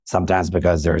Sometimes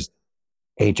because there's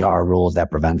HR rules that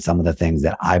prevent some of the things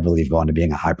that I believe go into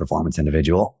being a high performance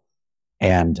individual.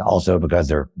 And also because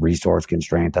they're resource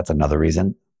constraint. That's another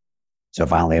reason. So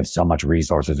if I only have so much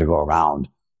resources to go around,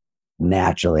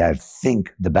 naturally, I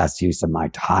think the best use of my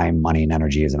time, money, and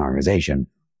energy as an organization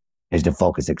is to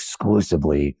focus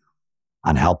exclusively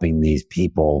on helping these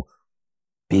people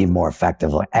be more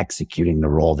effective at executing the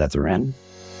role that they're in.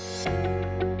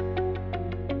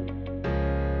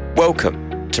 Welcome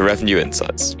to Revenue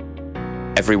Insights.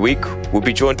 Every week, we'll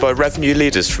be joined by revenue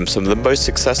leaders from some of the most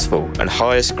successful and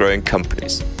highest growing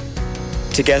companies.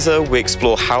 Together, we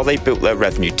explore how they built their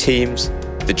revenue teams,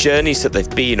 the journeys that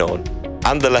they've been on,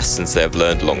 and the lessons they have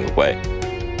learned along the way.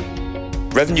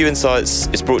 Revenue Insights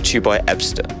is brought to you by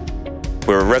Ebster.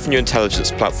 We're a revenue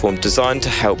intelligence platform designed to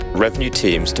help revenue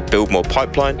teams to build more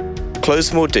pipeline,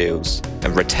 close more deals,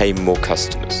 and retain more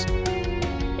customers.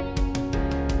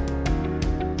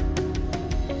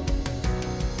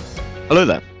 Hello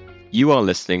there. You are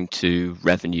listening to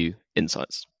Revenue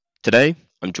Insights. Today,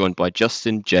 I'm joined by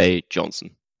Justin J.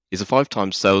 Johnson. He's a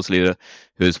 5-time sales leader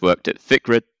who has worked at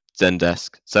FitGrid,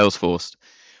 Zendesk, Salesforce,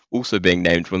 also being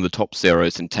named one of the top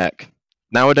CROs in tech.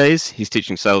 Nowadays, he's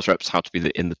teaching sales reps how to be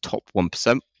in the top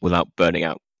 1% without burning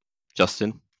out.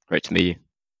 Justin, great to meet you.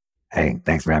 Hey,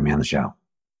 thanks for having me on the show.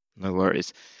 No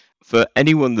worries. For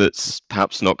anyone that's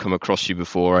perhaps not come across you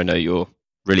before, I know you're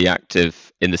really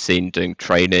active in the scene doing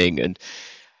training and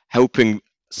helping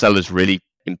sellers really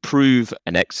improve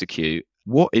and execute.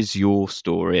 What is your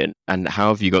story and how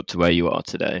have you got to where you are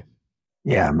today?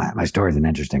 Yeah, my story is an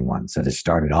interesting one. So to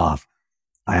start it off,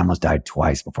 I almost died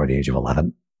twice before the age of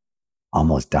 11,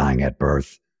 almost dying at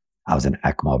birth. I was an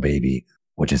ECMO baby,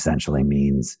 which essentially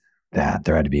means that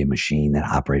there had to be a machine that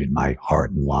operated my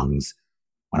heart and lungs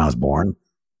when I was born.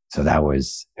 So that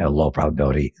was a low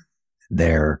probability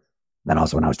there. Then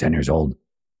also when I was 10 years old,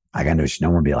 I got into a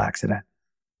snowmobile accident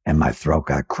and my throat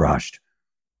got crushed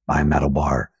by a metal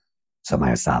bar. So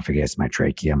my esophagus, my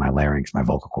trachea, my larynx, my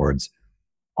vocal cords,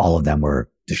 all of them were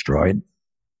destroyed.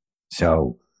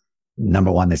 So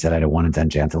number one, they said I had a 1 in 10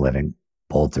 chance of living,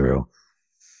 pulled through.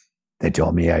 They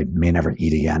told me I may never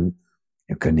eat again.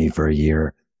 I couldn't eat for a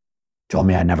year. Told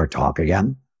me I'd never talk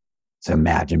again. So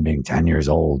imagine being 10 years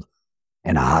old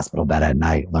in a hospital bed at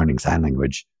night, learning sign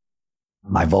language.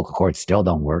 My vocal cords still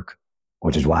don't work,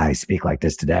 which is why I speak like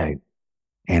this today.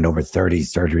 And over 30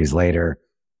 surgeries later,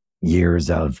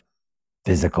 years of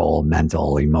physical,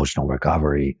 mental, emotional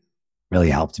recovery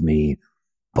really helped me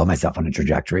put myself on a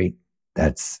trajectory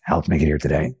that's helped make it here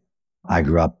today. I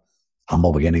grew up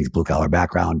humble beginnings, blue collar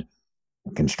background,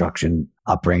 construction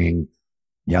upbringing,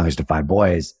 youngest of 5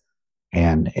 boys.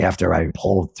 And after I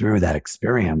pulled through that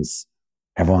experience,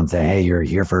 everyone said, hey, you're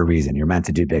here for a reason. You're meant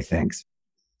to do big things.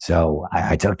 So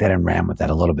I took that and ran with that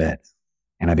a little bit.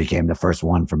 And I became the first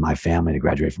one from my family to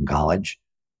graduate from college.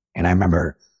 And I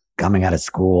remember coming out of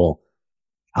school,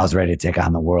 I was ready to take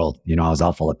on the world. You know, I was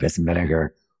all full of piss and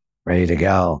vinegar, ready to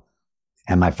go.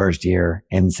 And my first year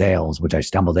in sales, which I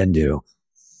stumbled into,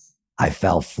 I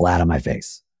fell flat on my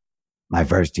face. My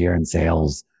first year in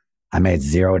sales, I made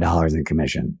 $0 in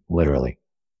commission, literally.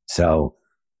 So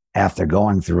after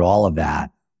going through all of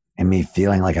that and me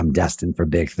feeling like I'm destined for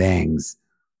big things,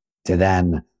 to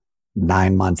then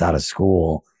 9 months out of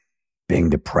school,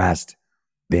 being depressed,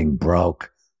 being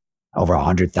broke, over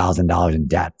 $100,000 in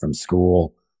debt from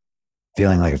school,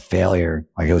 feeling like a failure,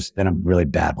 like it was in a really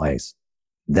bad place.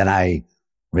 Then I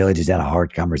really just had a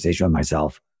hard conversation with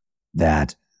myself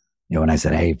that, you know, when I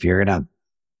said, hey, if you're going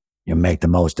to make the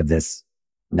most of this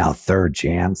now third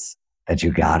chance that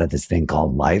you got at this thing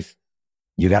called life,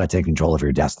 you got to take control of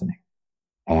your destiny.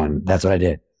 And that's what I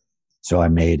did. So I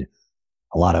made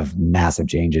a lot of massive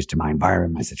changes to my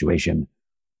environment, my situation.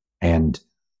 And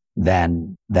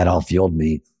then that all fueled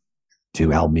me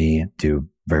to help me do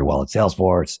very well at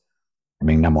Salesforce. I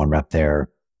mean, number 1 rep there,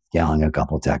 scaling a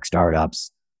couple of tech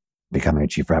startups, becoming a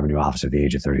chief revenue officer at the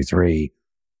age of 33,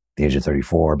 the age of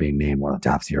 34, being named one of the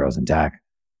top CROs in tech.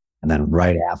 And then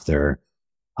right after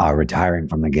retiring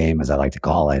from the game, as I like to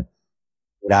call it,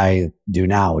 what I do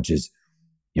now, which is,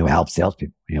 help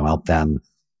salespeople, help them,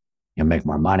 make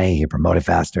more money, get promoted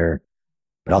faster,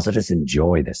 but also just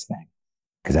enjoy this thing.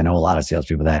 Because I know a lot of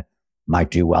salespeople that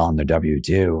might do well on their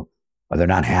W-2, but they're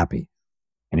not happy.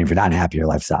 And if you're not happy, your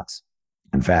life sucks.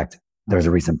 In fact, there was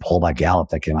a recent poll by Gallup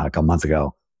that came out a couple months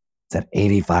ago that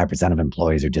 85% of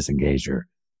employees are disengaged. Or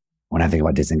when I think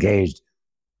about disengaged,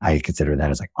 I consider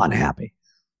that as like unhappy.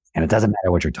 And it doesn't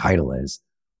matter what your title is.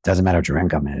 It doesn't matter what your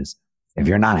income is. If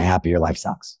you're not happy, your life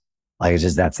sucks. Like it's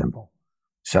just that simple.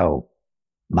 So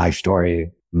my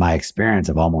story, my experience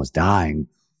of almost dying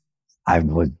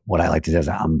what I like to say is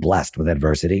I'm blessed with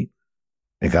adversity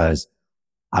because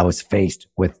I was faced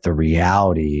with the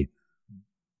reality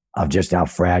of just how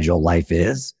fragile life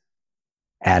is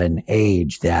at an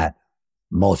age that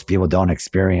most people don't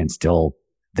experience till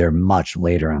they're much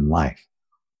later in life.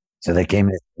 So they came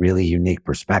in a really unique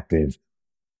perspective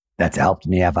that's helped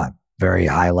me have a very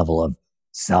high level of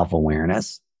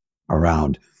self-awareness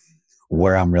around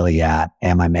where I'm really at.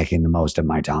 Am I making the most of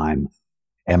my time?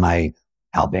 Am I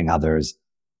helping others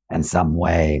in some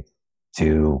way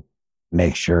to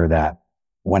make sure that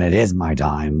when it is my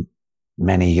time,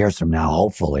 many years from now,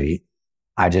 hopefully,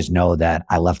 I just know that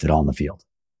I left it all in the field.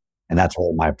 And that's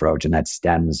really my approach. And that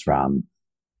stems from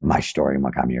my story and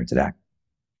what got me here today.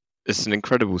 It's an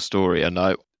incredible story. And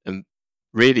I am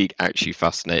really actually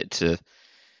fascinated to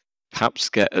perhaps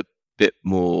get a bit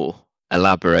more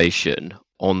elaboration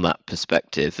on that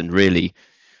perspective and really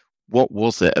what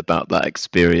was it about that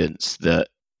experience that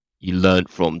you learned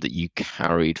from that you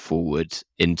carried forward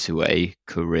into a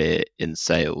career in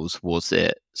sales? Was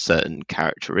it certain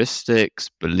characteristics,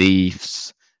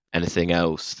 beliefs, anything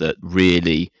else that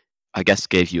really, I guess,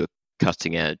 gave you a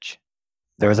cutting edge?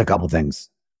 There was a couple things.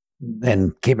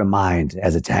 And keep in mind,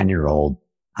 as a 10-year-old,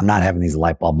 I'm not having these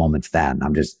light bulb moments then.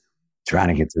 I'm just trying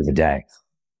to get through the day.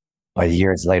 But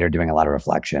years later, doing a lot of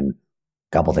reflection,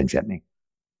 a couple things hit me.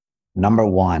 Number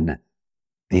one,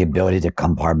 the ability to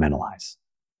compartmentalize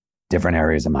different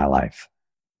areas of my life.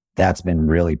 That's been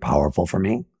really powerful for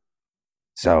me.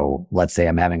 So let's say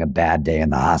I'm having a bad day in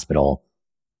the hospital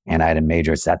and I had a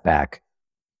major setback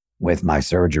with my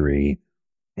surgery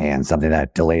and something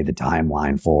that delayed the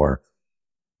timeline for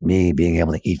me being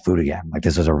able to eat food again. Like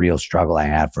this was a real struggle I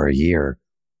had for a year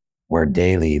where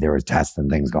daily there was tests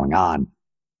and things going on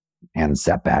and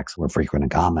setbacks were frequent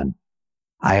and common.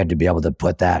 I had to be able to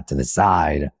put that to the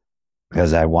side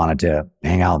because I wanted to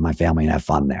hang out with my family and have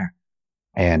fun there.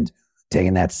 And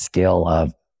taking that skill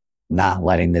of not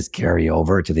letting this carry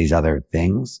over to these other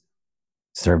things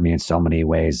served me in so many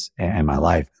ways in my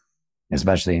life,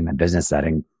 especially in the business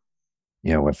setting.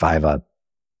 You know, if I have a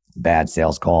bad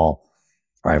sales call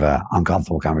or I have an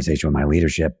uncomfortable conversation with my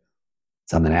leadership,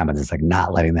 something happens. It's like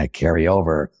not letting that carry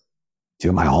over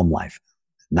to my home life,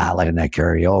 not letting that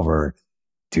carry over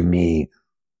to me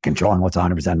controlling what's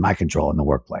 100% my control in the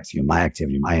workplace, you know, my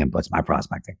activity, my inputs, my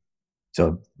prospecting.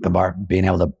 So being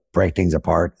able to break things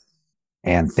apart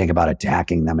and think about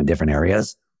attacking them in different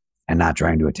areas and not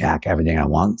trying to attack everything at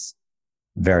once,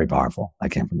 very powerful. I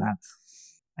came from that.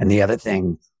 And the other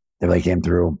thing that really came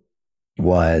through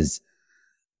was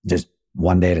just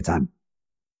one day at a time.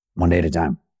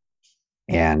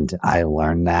 And I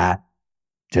learned that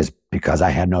just because I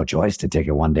had no choice to take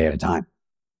it one day at a time.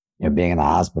 You know, being in the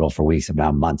hospital for weeks, if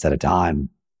not months at a time,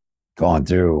 going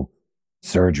through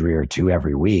surgery or two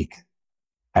every week,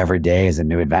 every day is a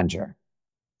new adventure.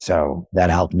 So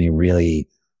that helped me really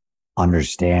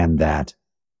understand that,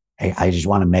 hey, I just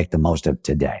want to make the most of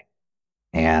today.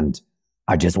 And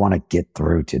I just want to get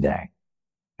through today.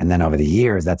 And then over the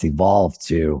years, that's evolved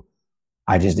to,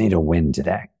 I just need to win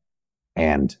today.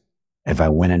 And if I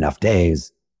win enough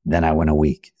days, then I win a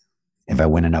week. If I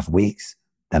win enough weeks,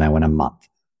 then I win a month.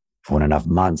 If I win enough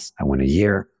months, I win a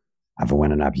year. If I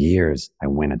win enough years, I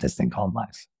win at this thing called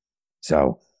life.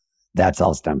 So that's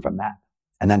all stemmed from that.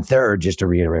 And then third, just to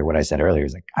reiterate what I said earlier,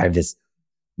 is like I have this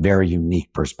very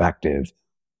unique perspective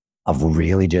of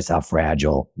really just how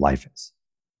fragile life is.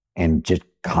 And just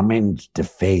coming to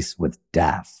face with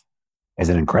death is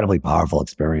an incredibly powerful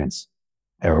experience.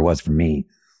 Or it was for me,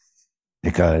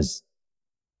 because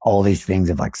all these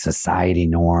things of like society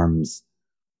norms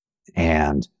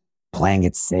and playing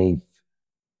it safe,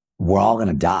 we're all going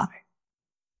to die.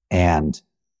 And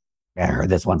I heard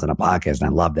this once on a podcast and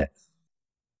I loved it.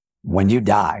 When you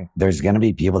die, there's going to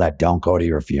be people that don't go to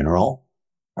your funeral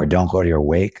or don't go to your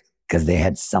wake because they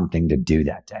had something to do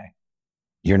that day.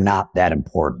 You're not that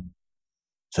important.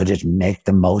 So just make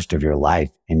the most of your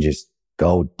life and just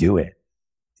go do it.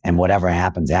 And whatever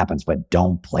happens, happens, but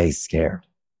don't play scared.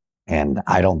 And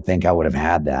I don't think I would have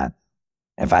had that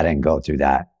if I didn't go through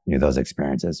that, you know, those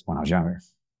experiences when I was younger.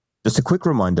 Just a quick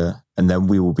reminder, and then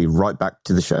we will be right back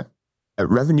to the show. At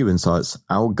Revenue Insights,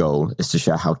 our goal is to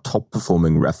share how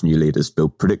top-performing revenue leaders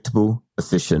build predictable,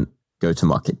 efficient,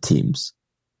 go-to-market teams.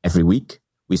 Every week,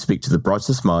 we speak to the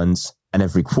brightest minds, and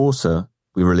every quarter,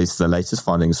 we release the latest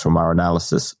findings from our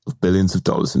analysis of billions of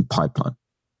dollars in pipeline.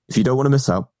 If you don't want to miss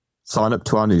out, sign up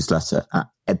to our newsletter at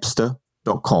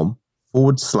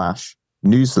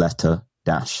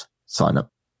ebster.com/newsletter-sign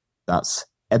up. That's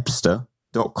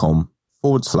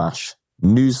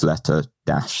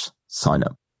ebster.com/newsletter-sign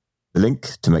up. The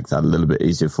link to make that a little bit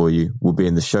easier for you will be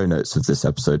in the show notes of this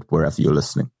episode, wherever you're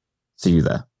listening. See you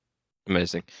there.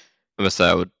 Amazing. I must say,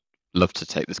 I would love to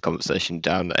take this conversation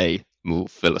down a more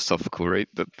philosophical route,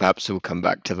 but perhaps we'll come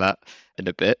back to that in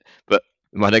a bit. But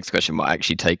my next question might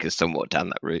actually take us somewhat down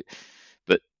that route.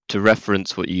 But to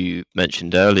reference what you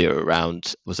mentioned earlier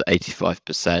around, was it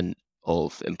 85%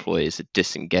 of employees are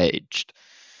disengaged?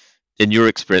 In your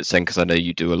experience then, because I know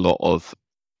you do a lot of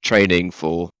training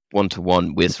for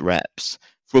one-to-one with reps,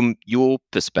 from your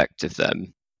perspective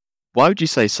then, why would you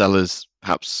say sellers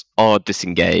perhaps are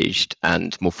disengaged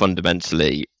and more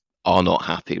fundamentally are not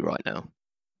happy right now?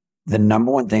 The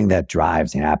number one thing that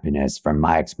drives happiness from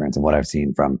my experience and what I've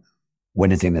seen from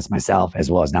witnessing this myself,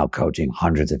 as well as now coaching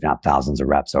hundreds, if not thousands of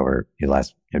reps over the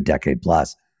last decade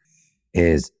plus,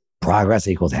 is progress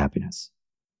equals happiness.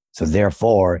 So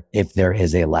therefore, if there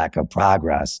is a lack of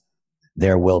progress,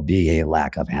 there will be a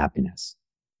lack of happiness.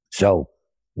 So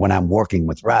when I'm working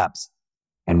with reps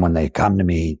and when they come to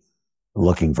me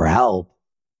looking for help,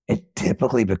 it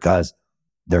typically because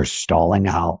they're stalling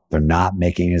out, they're not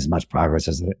making as much progress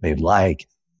as they'd like,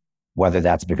 whether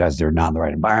that's because they're not in the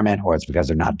right environment or it's because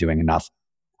they're not doing enough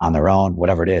on their own,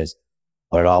 whatever it is.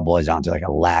 But it all boils down to like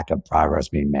a lack of progress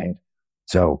being made.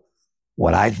 So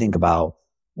what I think about,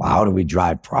 well, how do we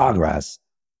drive progress,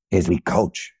 is we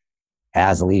coach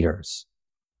as leaders,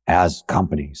 as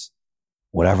companies,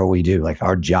 whatever we do. Like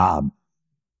our job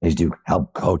is to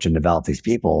help coach and develop these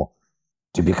people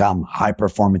to become high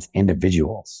performance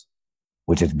individuals,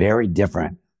 which is very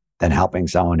different than helping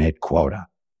someone hit quota.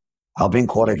 Helping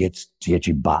quota gets to get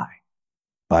you by.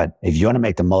 But if you want to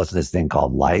make the most of this thing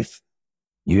called life,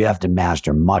 you have to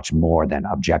master much more than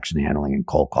objection handling and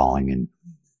cold calling and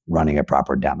running a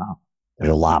proper demo.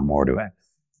 There's a lot more to it.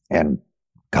 And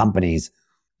companies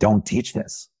don't teach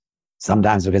this.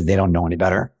 Sometimes because they don't know any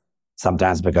better.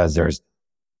 Sometimes because there's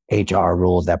HR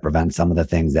rules that prevent some of the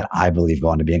things that I believe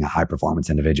go into being a high performance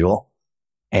individual.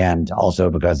 And also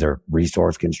because they're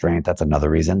resource constraint. That's another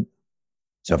reason.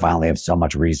 So if I only have so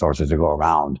much resources to go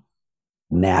around,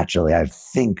 naturally, I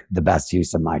think the best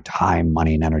use of my time,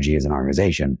 money, and energy as an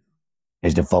organization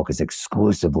is to focus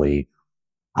exclusively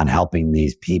on helping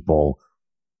these people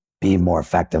be more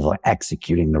effective at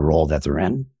executing the role that they're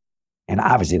in. And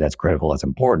obviously that's critical, that's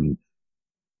important.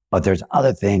 But there's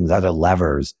other things, other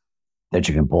levers that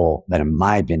you can pull that, in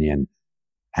my opinion,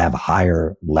 have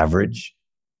higher leverage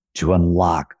to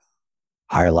unlock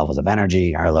higher levels of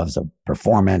energy, higher levels of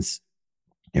performance,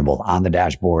 both on the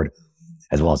dashboard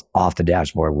as well as off the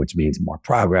dashboard, which means more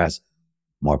progress.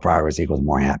 More progress equals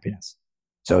more happiness.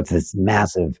 So it's this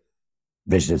massive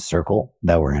vicious circle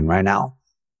that we're in right now.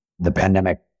 The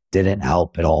pandemic didn't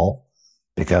help at all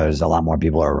because a lot more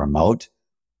people are remote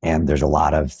and there's a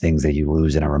lot of things that you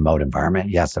lose in a remote environment.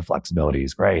 Yes, the flexibility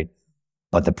is great,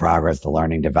 but the progress, the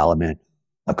learning development,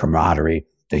 the camaraderie,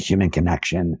 the human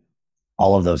connection,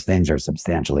 all of those things are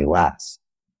substantially less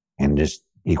and just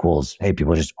equals, hey,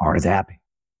 people just aren't as happy.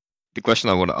 The question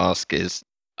I want to ask is,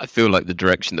 I feel like the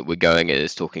direction that we're going in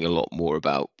is talking a lot more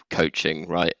about coaching,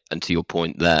 right? And to your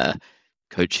point there,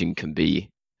 coaching can be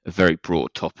a very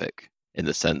broad topic in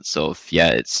the sense of,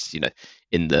 yeah, it's,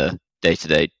 in the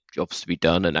day-to-day jobs to be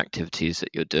done and activities that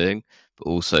you're doing, but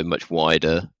also much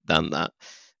wider than that.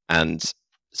 And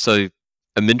so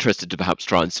I'm interested to perhaps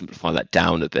try and simplify that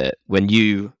down a bit. When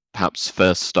you perhaps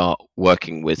first start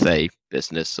working with a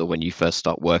business or when you first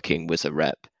start working with a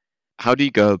rep, how do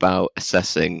you go about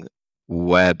assessing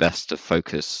where best to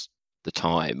focus the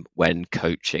time when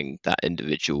coaching that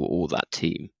individual or that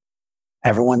team?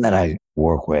 Everyone that I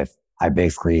work with, I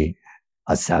basically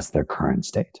assess their current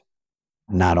state,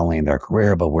 not only in their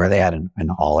career, but where they at in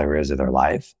all areas of their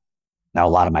life. Now, a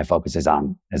lot of my focus is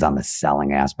on the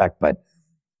selling aspect, but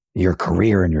your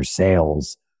career and your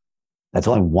sales, that's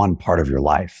only one part of your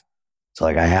life. So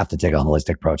like I have to take a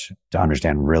holistic approach to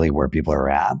understand really where people are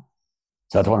at.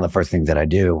 So that's one of the first things that I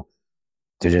do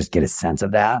to just get a sense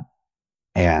of that.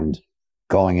 And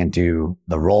going into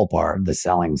the role part, the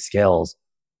selling skills,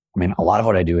 I mean, a lot of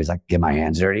what I do is like get my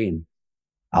hands dirty and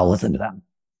I'll listen to them,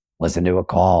 listen to a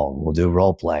call. We'll do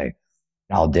role play.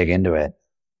 I'll dig into it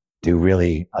to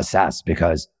really assess,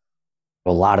 because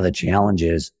a lot of the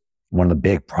challenges, one of the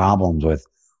big problems with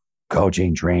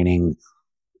coaching, training,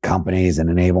 companies and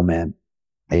enablement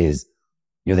is,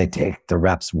 they take the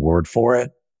rep's word for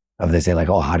it. If they say like,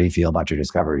 oh, how do you feel about your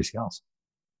discovery skills?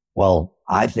 Well,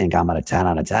 I think I'm at a 10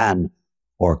 out of 10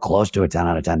 or close to a 10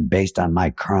 out of 10 based on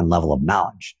my current level of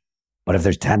knowledge. But if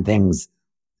there's 10 things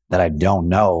that I don't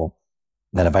know,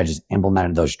 that if I just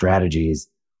implemented those strategies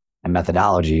and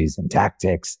methodologies and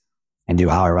tactics and do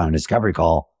how I run a discovery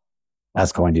call,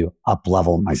 that's going to up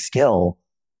level my skill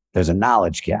there's a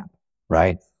knowledge gap,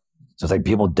 right? So it's like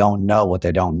people don't know what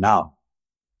they don't know.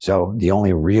 So the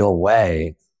only real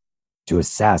way to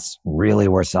assess really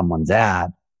where someone's at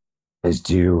is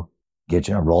to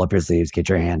roll up your sleeves, get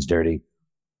your hands dirty,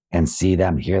 and see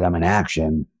them, hear them in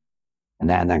action, and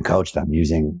then coach them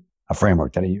using a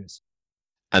framework that I use.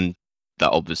 And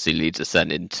that obviously leads us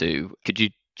then into, could you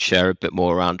share a bit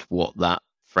more around what that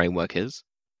framework is?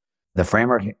 The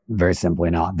framework, very simply,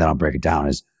 now then I'll break it down,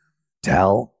 is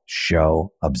tell,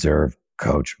 show, observe,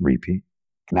 coach, repeat.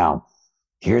 Now,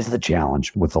 here's the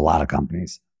challenge with a lot of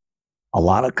companies. A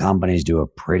lot of companies do a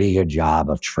pretty good job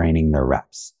of training their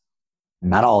reps.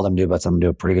 Not all of them do, but some do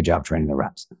a pretty good job training their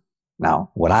reps.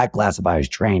 Now, what I classify as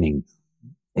training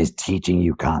is teaching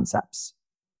you concepts.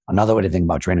 Another way to think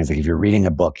about training is like if you're reading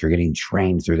a book, you're getting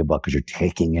trained through the book because you're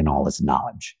taking in all this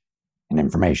knowledge and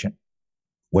information.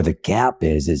 Where the gap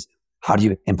is how do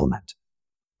you implement?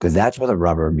 Because that's where the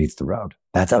rubber meets the road.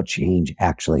 That's how change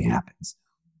actually happens.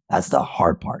 That's the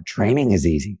hard part. Training is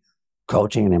easy.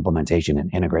 Coaching and implementation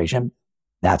and integration,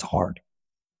 that's hard.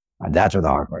 That's where the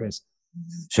hard part is.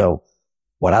 So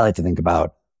what I like to think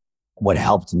about, what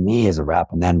helped me as a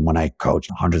rep, and then when I coach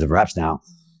hundreds of reps now,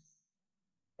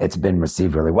 it's been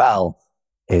received really well,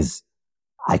 is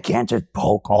I can't just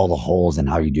poke all the holes in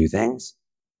how you do things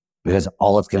because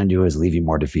all it's going to do is leave you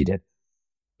more defeated.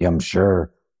 I'm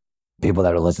sure people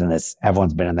that are listening to this,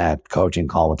 everyone's been in that coaching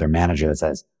call with their manager that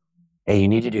says, hey, you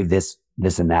need to do this,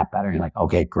 this and that better. And you're like,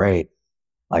 okay, great.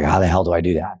 Like, how the hell do I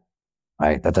do that?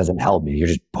 Right? That doesn't help me. You're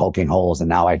just poking holes. And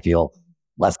now I feel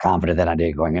less confident than I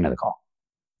did going into the call.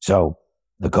 So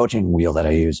the coaching wheel that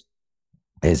I use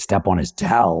is step one is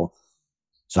tell.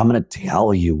 So I'm going to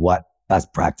tell you what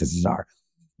best practices are,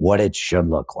 what it should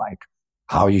look like,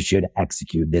 how you should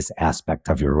execute this aspect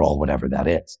of your role, whatever that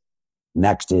is.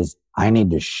 Next is I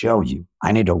need to show you.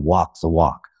 I need to walk the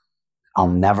walk. I'll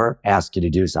never ask you to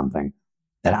do something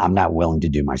that I'm not willing to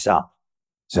do myself.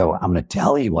 So I'm going to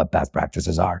tell you what best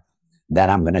practices are. Then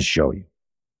I'm going to show you,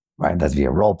 right? That's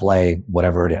via role play,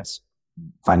 whatever it is.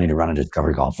 If I need to run a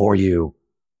discovery call for you,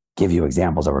 give you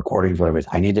examples of recordings, whatever it is,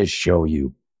 I need to show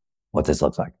you what this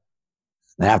looks like.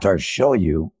 Then after I show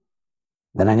you,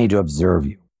 then I need to observe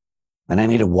you. Then I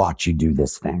need to watch you do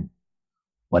this thing.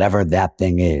 Whatever that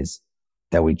thing is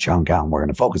that we chunk out and we're going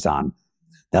to focus on,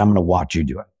 then I'm going to watch you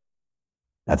do it.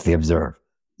 That's the observe.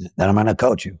 Then I'm going to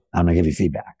coach you. I'm going to give you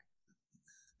feedback.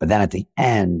 But then at the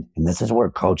end, and this is where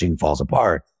coaching falls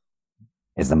apart,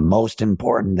 is the most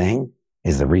important thing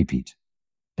is the repeat.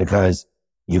 Because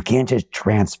you can't just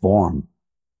transform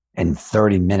in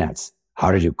 30 minutes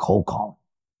how to do cold calling.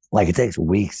 Like it takes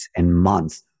weeks and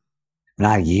months,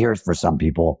 not years for some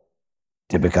people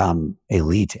to become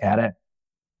elite at it.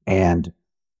 And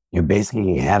you're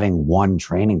basically having one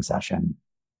training session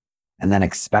and then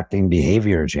expecting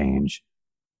behavior to change.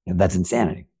 That's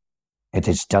insanity. It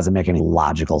just doesn't make any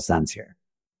logical sense here.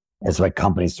 It's like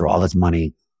companies throw all this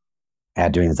money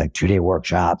at doing this like 2-day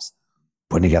workshops,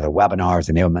 putting together webinars,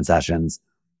 enablement sessions.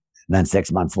 And then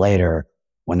 6 months later,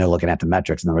 when they're looking at the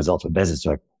metrics and the results of business,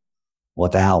 they're like,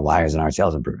 what the hell? Why isn't our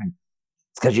sales improving?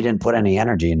 It's because you didn't put any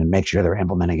energy in to make sure they're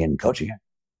implementing it and coaching it.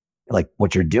 Like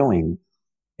what you're doing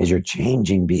is you're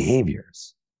changing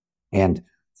behaviors. And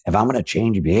if I'm going to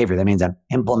change behavior, that means I'm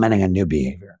implementing a new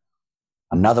behavior.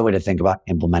 Another way to think about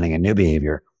implementing a new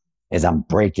behavior is I'm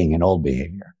breaking an old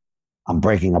behavior. I'm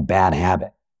breaking a bad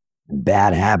habit. And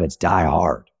bad habits die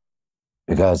hard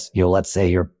because, let's say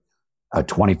you're a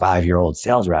 25-year-old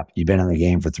sales rep. You've been in the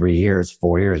game for 3 years,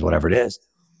 4 years, whatever it is.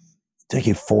 It took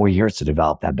you 4 years to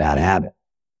develop that bad habit.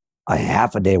 A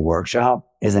half-a-day workshop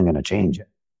isn't going to change it.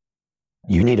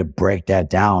 You need to break that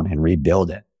down and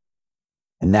rebuild it.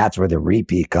 And that's where the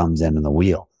repeat comes in the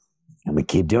wheel. And we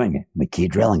keep doing it. We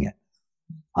keep drilling it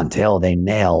until they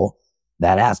nail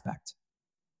that aspect.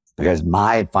 Because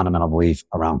my fundamental belief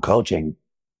around coaching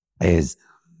is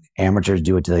amateurs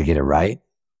do it till they get it right.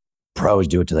 Pros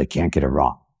do it till they can't get it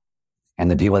wrong. And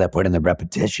the people that put in the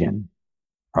repetition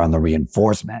are on the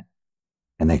reinforcement,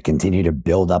 and they continue to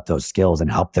build up those skills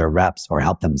and help their reps or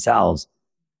help themselves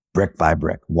brick by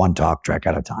brick, one talk track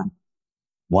at a time,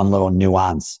 one little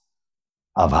nuance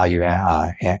of how you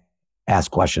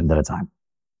ask questions at a time.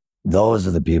 Those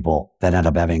are the people that end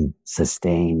up having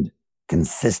sustained,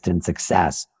 consistent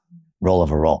success role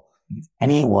over role.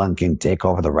 Anyone can take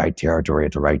over the right territory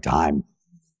at the right time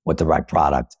with the right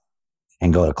product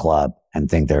and go to club and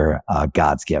think they're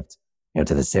God's gift,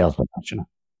 to the sales professional.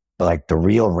 But like the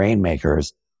real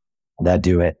rainmakers that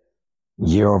do it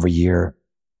year over year,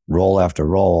 role after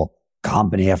role,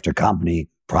 company after company,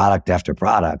 product after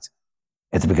product,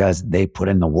 it's because they put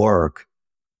in the work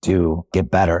to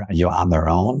get better, on their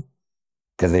own.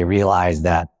 because they realize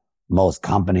that most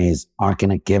companies aren't going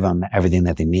to give them everything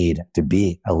that they need to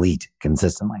be elite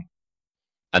consistently.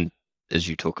 And as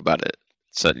you talk about it,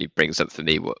 certainly brings up for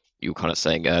me what you were kind of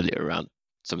saying earlier around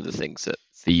some of the things that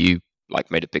for you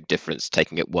like made a big difference,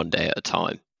 taking it one day at a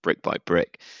time, brick by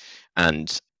brick.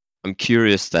 And I'm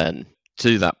curious then,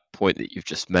 to that point that you've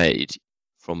just made,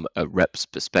 from a rep's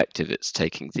perspective, it's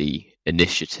taking the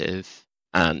initiative.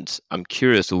 And I'm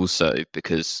curious also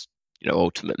because,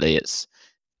 ultimately it's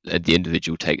the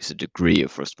individual takes a degree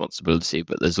of responsibility,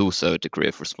 but there's also a degree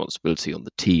of responsibility on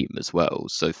the team as well.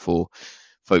 So for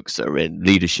folks that are in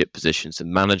leadership positions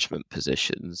and management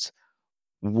positions,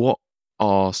 what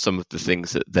are some of the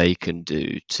things that they can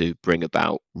do to bring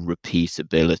about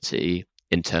repeatability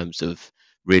in terms of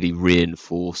really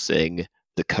reinforcing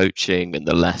the coaching and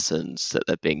the lessons that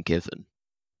they're being given?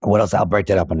 What else? I'll break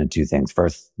that up into two things.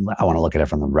 First, I want to look at it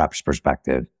from the rep's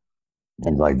perspective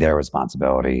and like their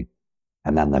responsibility,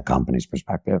 and then the company's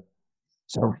perspective.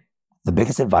 So the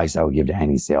biggest advice I would give to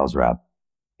any sales rep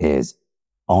is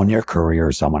own your career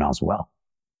or someone else will.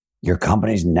 Your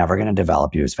company's never going to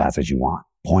develop you as fast as you want.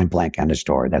 Point blank, end of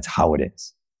story. That's how it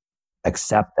is.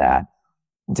 Accept that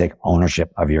and take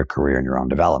ownership of your career and your own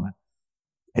development.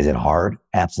 Is it hard?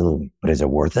 Absolutely. But is it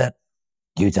worth it?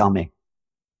 You tell me.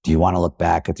 Do you want to look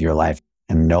back at your life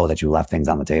and know that you left things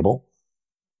on the table?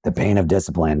 The pain of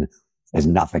discipline is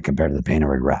nothing compared to the pain of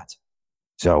regret.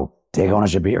 So take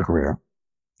ownership of your career.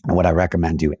 And what I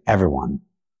recommend to everyone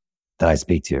that I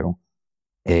speak to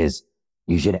is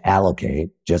you should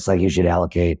allocate, just like you should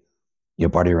allocate your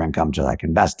part of your income to like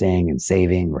investing and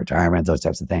saving, retirement, those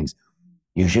types of things.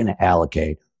 You should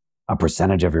allocate a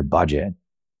percentage of your budget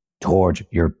towards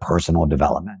your personal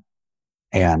development.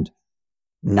 And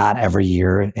not every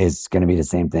year is going to be the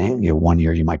same thing. One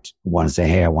year you might want to say,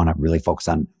 hey, I want to really focus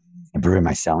on improving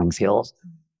my selling skills.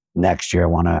 Next year, I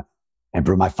want to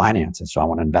improve my finances. So I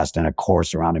want to invest in a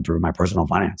course around improving my personal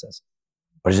finances.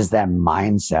 But it's just that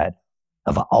mindset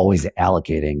of always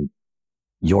allocating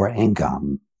your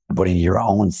income and putting your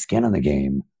own skin in the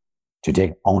game to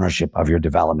take ownership of your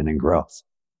development and growth.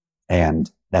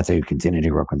 And that's how you continue to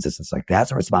grow consistently. Like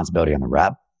that's a responsibility on the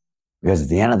rep, because at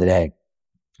the end of the day,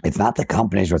 it's not the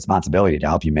company's responsibility to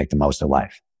help you make the most of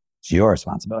life. It's your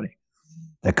responsibility.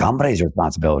 The company's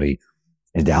responsibility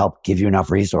is to help give you enough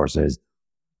resources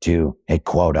to hit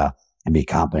quota and be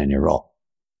competent in your role.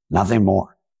 Nothing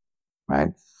more, right?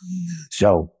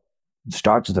 So it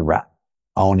starts with the rep.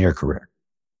 Own your career.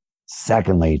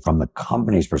 Secondly, from the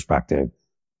company's perspective,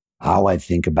 how I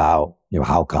think about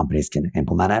how companies can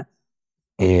implement it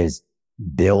is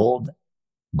build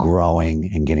growing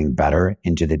and getting better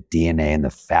into the DNA and the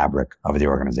fabric of the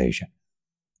organization,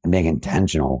 and being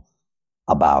intentional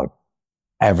about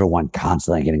everyone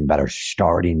constantly getting better,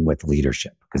 starting with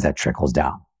leadership, because that trickles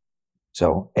down.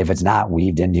 So if it's not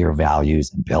weaved into your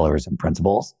values and pillars and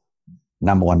principles,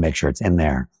 number one, make sure it's in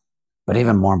there. But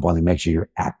even more importantly, make sure you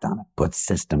act on it, put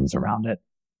systems around it.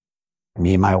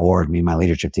 Me and my org, me and my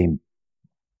leadership team,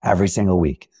 every single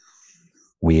week,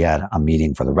 we had a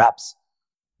meeting for the reps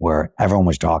where everyone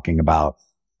was talking about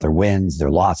their wins,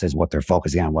 their losses, what they're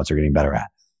focusing on, what they're getting better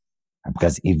at.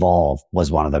 Because evolve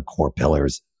was one of the core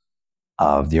pillars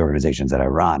of the organizations that I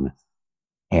run.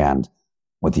 And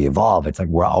with the evolve, it's like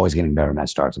we're always getting better, and that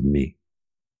starts with me.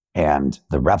 And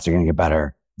the reps are going to get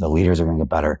better. The leaders are going to get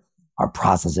better. Our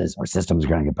processes, our systems are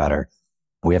going to get better.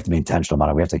 We have to be intentional about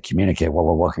it. We have to communicate what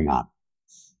we're working on.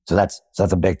 So that's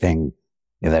a big thing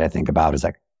that I think about, is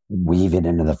like weave it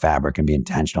into the fabric and be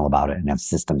intentional about it and have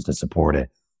systems to support it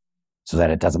so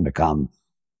that it doesn't become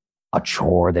a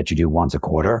chore that you do once a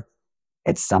quarter.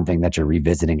 It's something that you're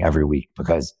revisiting every week,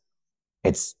 because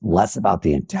it's less about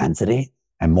the intensity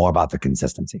and more about the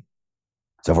consistency.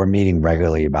 So if we're meeting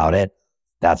regularly about it,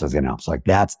 that's what's going to help. So like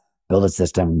that's build a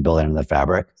system, build it into the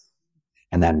fabric,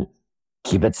 and then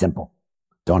keep it simple.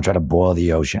 Don't try to boil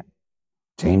the ocean.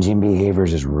 Changing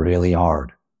behaviors is really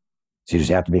hard. So you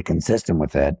just have to be consistent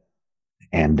with it,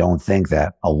 and don't think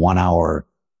that a 1 hour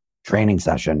training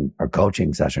session or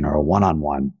coaching session or a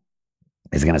one-on-one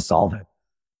is going to solve it.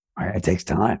 All right? It takes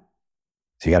time.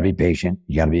 So you got to be patient.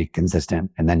 You got to be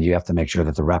consistent. And then you have to make sure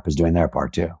that the rep is doing their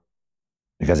part too.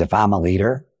 Because if I'm a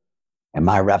leader and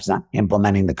my rep's not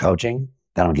implementing the coaching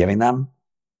that I'm giving them,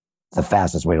 it's the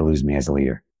fastest way to lose me as a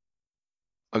leader.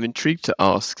 I'm intrigued to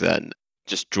ask then,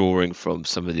 just drawing from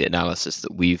some of the analysis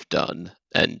that we've done,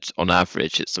 and on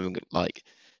average, it's something like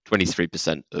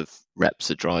 23% of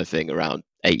reps are driving around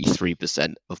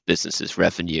 83% of businesses'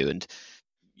 revenue. And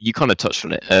you kind of touched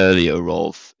on it earlier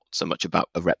of so much about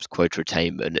a rep's quota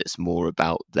attainment. It's more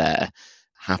about their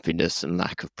happiness and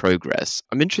lack of progress.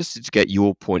 I'm interested to get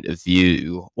your point of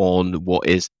view on what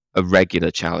is a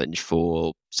regular challenge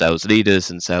for sales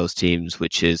leaders and sales teams,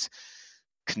 which is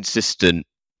consistent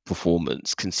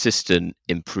performance, consistent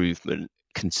improvement,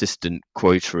 consistent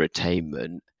quota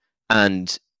attainment.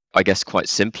 And I guess quite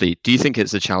simply, do you think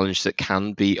it's a challenge that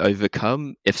can be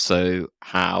overcome? If so,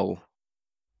 how?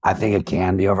 I think it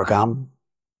can be overcome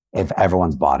if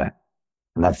everyone's bought it.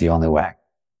 And that's the only way.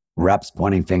 Reps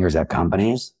pointing fingers at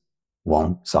companies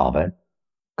won't solve it.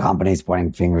 Companies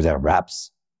pointing fingers at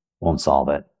reps won't solve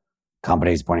it.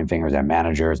 Companies pointing fingers at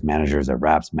managers, managers at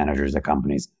reps, managers at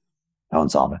companies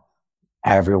don't solve it.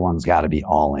 Everyone's got to be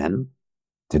all in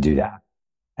to do that.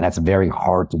 And that's very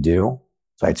hard to do.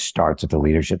 So it starts with the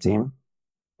leadership team.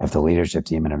 If the leadership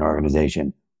team in an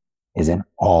organization isn't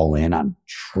all in on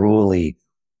truly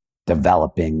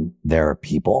developing their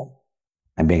people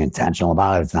and being intentional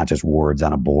about it, it's not just words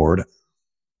on a board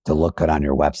to look good on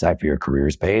your website for your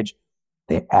careers page.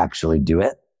 They actually do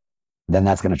it. Then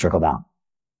that's going to trickle down.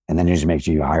 And then you just make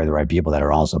sure you hire the right people that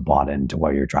are also bought into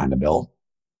what you're trying to build.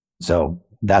 So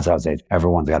that's what I would say.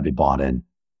 Everyone's got to be bought in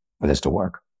for this to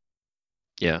work.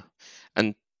 Yeah.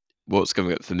 And what's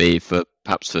coming up for me, for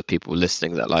perhaps for people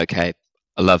listening that like, hey,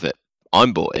 I love it,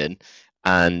 I'm bought in.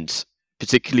 And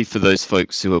particularly for those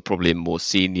folks who are probably in more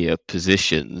senior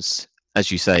positions,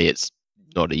 as you say, it's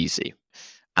not easy.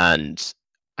 And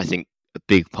I think a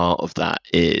big part of that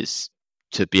is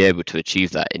to be able to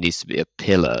achieve that, it needs to be a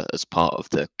pillar as part of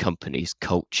the company's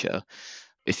culture.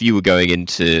 If you were going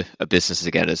into a business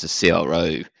again as a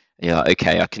CRO, you're like,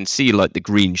 okay, I can see like the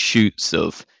green shoots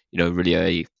of, really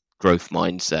a growth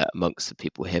mindset amongst the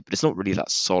people here, but it's not really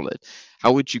that solid.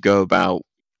 How would you go about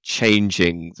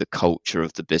changing the culture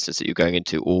of the business that you're going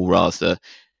into, or rather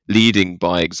leading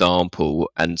by example,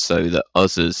 and so that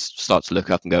others start to look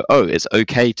up and go, oh, it's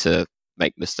okay to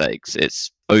make mistakes.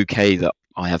 It's okay that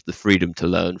I have the freedom to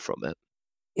learn from it.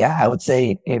 Yeah, I would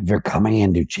say if you're coming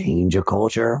in to change a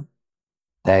culture,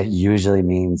 that usually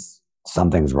means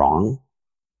something's wrong.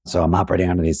 So I'm operating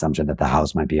under the assumption that the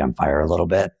house might be on fire a little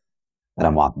bit that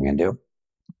I'm walking into.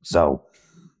 So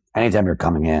anytime you're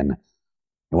coming in,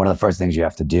 one of the first things you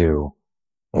have to do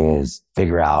is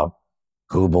figure out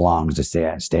who belongs to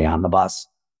stay on the bus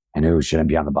and who shouldn't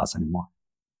be on the bus anymore.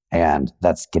 And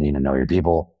that's getting to know your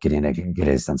people, getting to get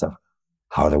a sense of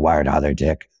how they're wired, how they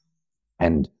tick,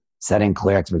 and setting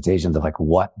clear expectations of like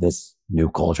what this new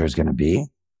culture is going to be.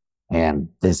 And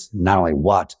this, not only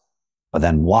what, but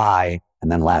then why, and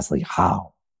then lastly,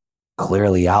 how.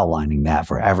 Clearly outlining that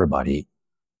for everybody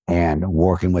and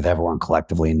working with everyone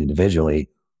collectively and individually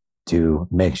to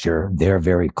make sure they're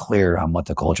very clear on what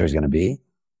the culture is going to be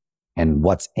and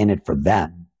what's in it for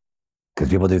them. Because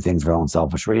people do things for their own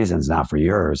selfish reasons, not for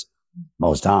yours,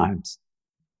 most times.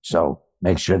 So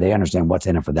make sure they understand what's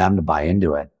in it for them to buy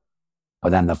into it. But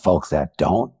then the folks that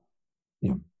don't,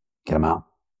 get them out.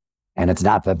 And it's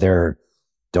not that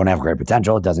don't have great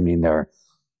potential. It doesn't mean they're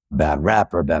a bad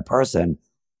rep or a bad person.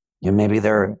 Maybe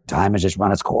their time has just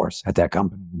run its course at that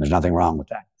company. There's nothing wrong with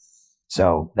that.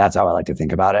 So that's how I like to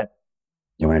think about it.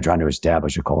 When you're trying to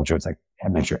establish a culture, it's like,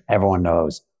 make sure everyone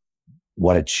knows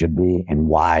what it should be and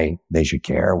why they should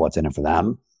care, what's in it for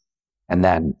them. And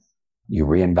then you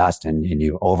reinvest and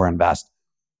you overinvest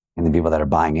in the people that are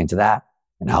buying into that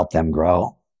and help them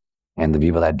grow. And the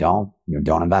people that don't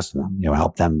invest in them,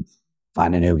 help them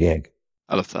find a new gig.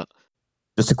 I love that.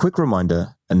 Just a quick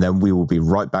reminder, and then we will be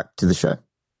right back to the show.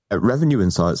 At Revenue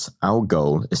Insights, our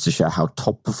goal is to share how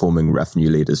top-performing revenue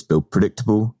leaders build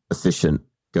predictable, efficient,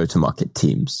 go-to-market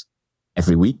teams.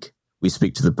 Every week, we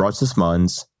speak to the brightest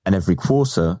minds, and every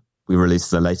quarter, we release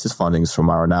the latest findings from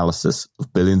our analysis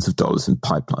of billions of dollars in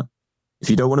pipeline. If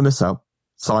you don't want to miss out,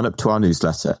 sign up to our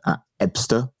newsletter at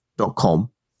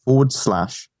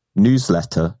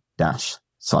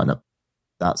ebster.com/newsletter-sign up.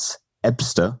 That's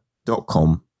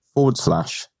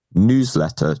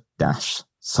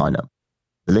ebster.com/newsletter-sign up.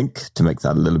 The link to make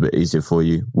that a little bit easier for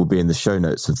you will be in the show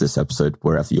notes of this episode,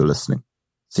 wherever you're listening.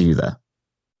 See you there.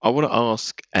 I want to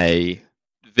ask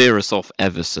veer us off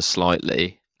ever so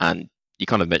slightly, and you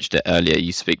kind of mentioned it earlier,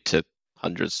 you speak to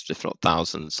hundreds, if not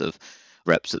thousands of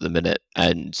reps at the minute,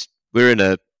 and we're in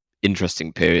a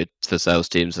interesting period for sales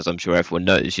teams, as I'm sure everyone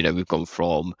knows. We've gone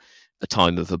from a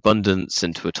time of abundance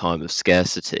into a time of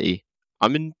scarcity.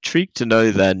 I'm intrigued to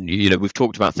know then, we've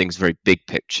talked about things very big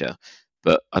picture,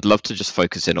 but I'd love to just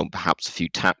focus in on perhaps a few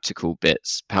tactical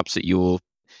bits, perhaps that you're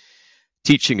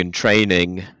teaching and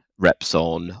training reps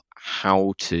on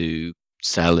how to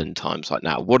sell in times like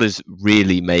now. What is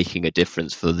really making a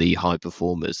difference for the high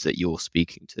performers that you're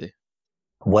speaking to?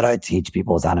 What I teach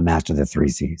people is how to master the 3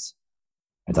 C's.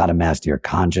 It's how to master your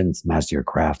conscience, master your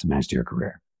craft, master your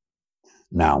career.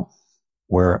 Now,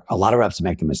 where a lot of reps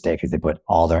make the mistake is they put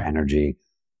all their energy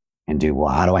into, well,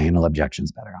 how do I handle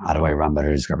objections better? How do I run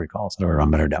better discovery calls? How do I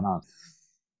run better demos?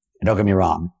 And don't get me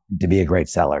wrong, to be a great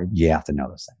seller, you have to know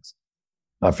those things.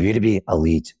 But for you to be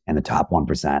elite in the top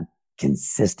 1%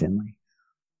 consistently,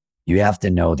 you have to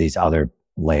know these other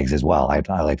legs as well. I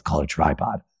like to call it a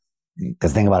tripod.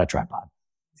 Because think about a tripod.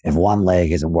 If one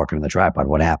leg isn't working on the tripod,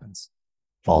 what happens?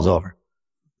 Falls over.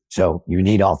 So you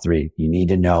need all three. You need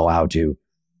to know how to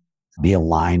be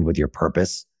aligned with your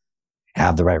purpose,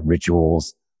 have the right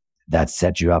rituals that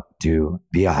set you up to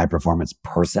be a high performance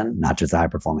person, not just a high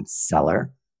performance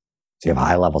seller. So you have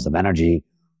high levels of energy.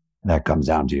 That comes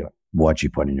down to what you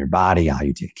put in your body, how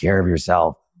you take care of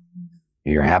yourself,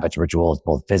 your habits, rituals,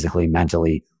 both physically,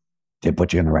 mentally, to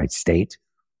put you in the right state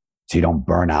so you don't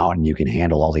burn out and you can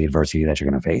handle all the adversity that you're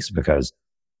going to face. Because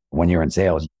when you're in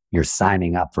sales, you're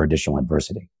signing up for additional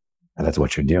adversity. And that's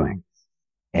what you're doing.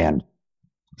 And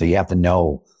so you have to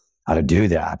know how to do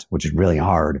that, which is really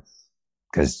hard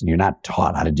because you're not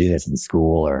taught how to do this in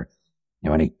school or,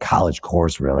 any college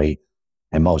course really.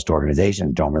 And most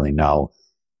organizations don't really know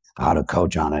how to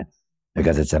coach on it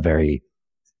because it's a very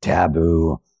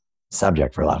taboo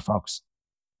subject for a lot of folks.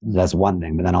 That's one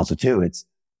thing. But then also too, it's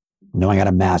knowing how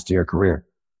to master your career.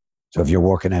 So if you're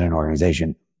working at an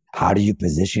organization, how do you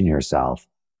position yourself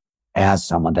as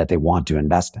someone that they want to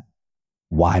invest in?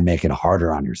 Why make it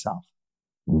harder on yourself?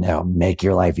 Make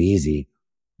your life easy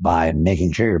by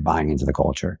making sure you're buying into the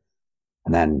culture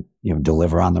and then,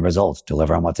 deliver on the results,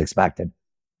 deliver on what's expected.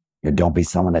 Don't be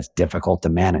someone that's difficult to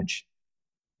manage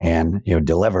and,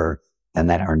 deliver, and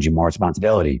that earns you more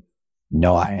responsibility.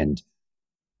 Then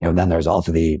there's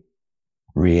also the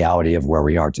reality of where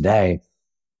we are today.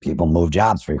 People move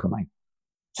jobs frequently.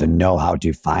 So know how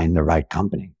to find the right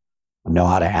company, know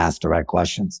how to ask the right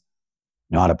questions,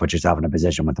 know how to put yourself in a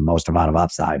position with the most amount of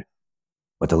upside,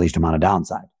 with the least amount of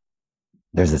downside.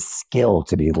 There's a skill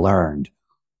to be learned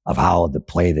of how to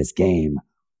play this game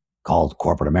called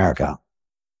corporate America,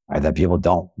 right? That people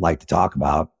don't like to talk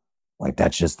about. Like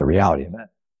that's just the reality of it.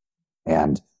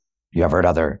 And I've heard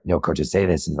other, coaches say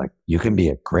this is like, you can be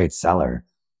a great seller,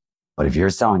 but if you're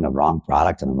selling the wrong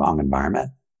product in the wrong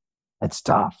environment, it's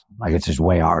tough. Like it's just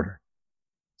way harder.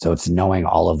 So it's knowing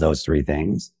all of those three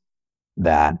things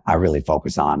that I really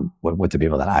focus on with the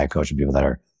people that I coach and people that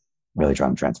are really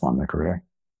trying to transform their career.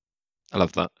 I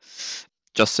love that.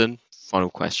 Justin, final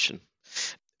question.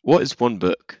 What is one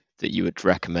book that you would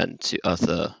recommend to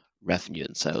other revenue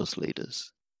and sales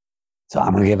leaders? So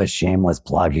I'm going to give a shameless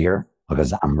plug here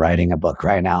because I'm writing a book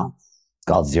right now. It's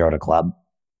called Zero to Club.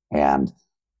 And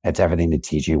it's everything to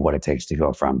teach you what it takes to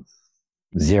go from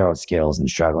zero skills and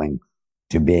struggling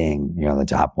to being, the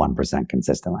top 1%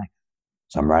 consistently.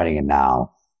 So I'm writing it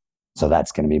now. So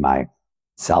that's going to be my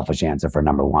selfish answer for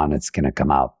number one. It's going to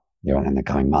come out, in the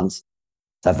coming months.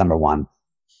 That's number one.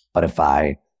 But if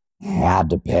I had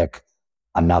to pick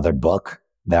another book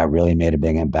that really made a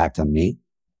big impact on me,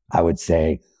 I would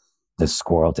say The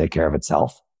Squirrel Take Care of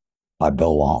Itself by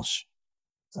Bill Walsh.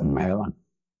 That's my other one.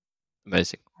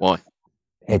 Amazing. Why?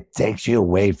 It takes you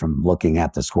away from looking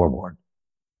at the scoreboard,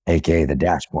 aka the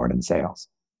dashboard in sales.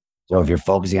 So if you're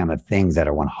focusing on the things that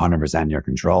are 100% in your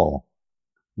control,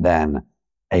 then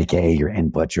aka your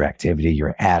input, your activity,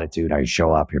 your attitude, how you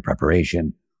show up, your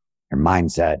preparation, your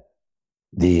mindset,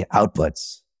 the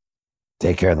outputs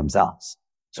take care of themselves.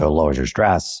 So it lowers your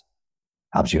stress,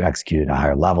 helps you execute at a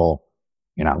higher level.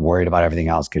 You're not worried about everything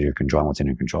else because you're controlling what's in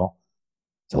your control.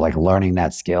 So like learning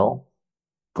that skill,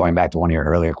 going back to one of your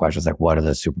earlier questions, like what are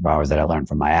the superpowers that I learned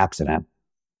from my accident?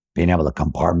 Being able to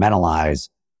compartmentalize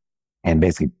and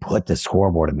basically put the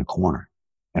scoreboard in the corner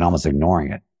and almost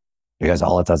ignoring it because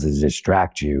all it does is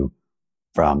distract you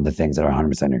from the things that are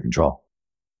 100% in your control.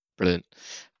 Brilliant.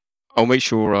 I'll make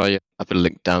sure I have a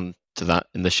link down to that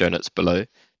in the show notes below.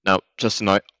 Now, Justin,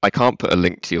 I can't put a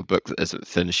link to your book that isn't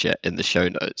finished yet in the show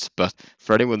notes, but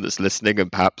for anyone that's listening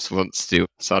and perhaps wants to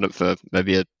sign up for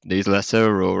maybe a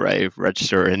newsletter or a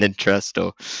register an interest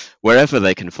or wherever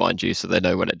they can find you so they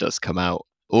know when it does come out,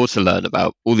 or to learn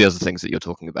about all the other things that you're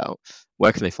talking about,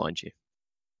 where can they find you?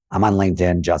 I'm on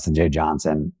LinkedIn, Justin J.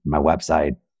 Johnson, my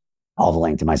website. All the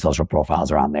link to my social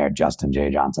profiles are on there,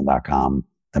 justinjjohnson.com.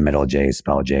 The middle J is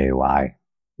spelled J-A-Y,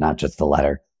 not just the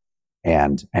letter.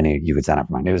 And you could sign up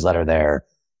for my newsletter there.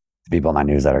 The people in my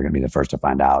newsletter are going to be the first to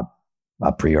find out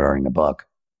about pre-ordering the book.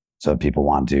 So if people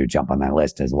want to jump on that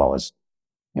list as well as,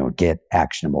 get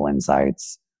actionable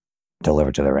insights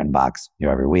delivered to their inbox,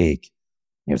 every week,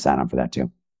 sign up for that too.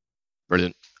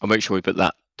 Brilliant. I'll make sure we put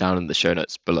that down in the show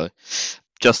notes below.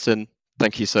 Justin,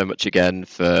 Thank you so much again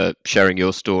for sharing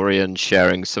your story and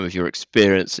sharing some of your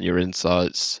experience and your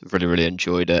insights. Really, really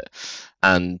enjoyed it.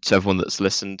 And to everyone that's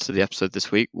listened to the episode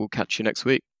this week, we'll catch you next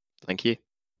week. Thank you.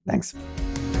 Thanks.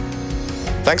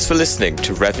 Thanks for listening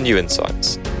to Revenue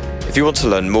Insights. If you want to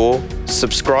learn more,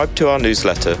 subscribe to our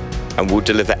newsletter and we'll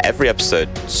deliver every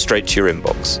episode straight to your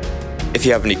inbox. If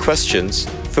you have any questions,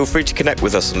 feel free to connect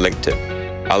with us on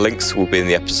LinkedIn. Our links will be in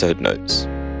the episode notes.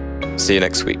 See you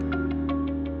next week.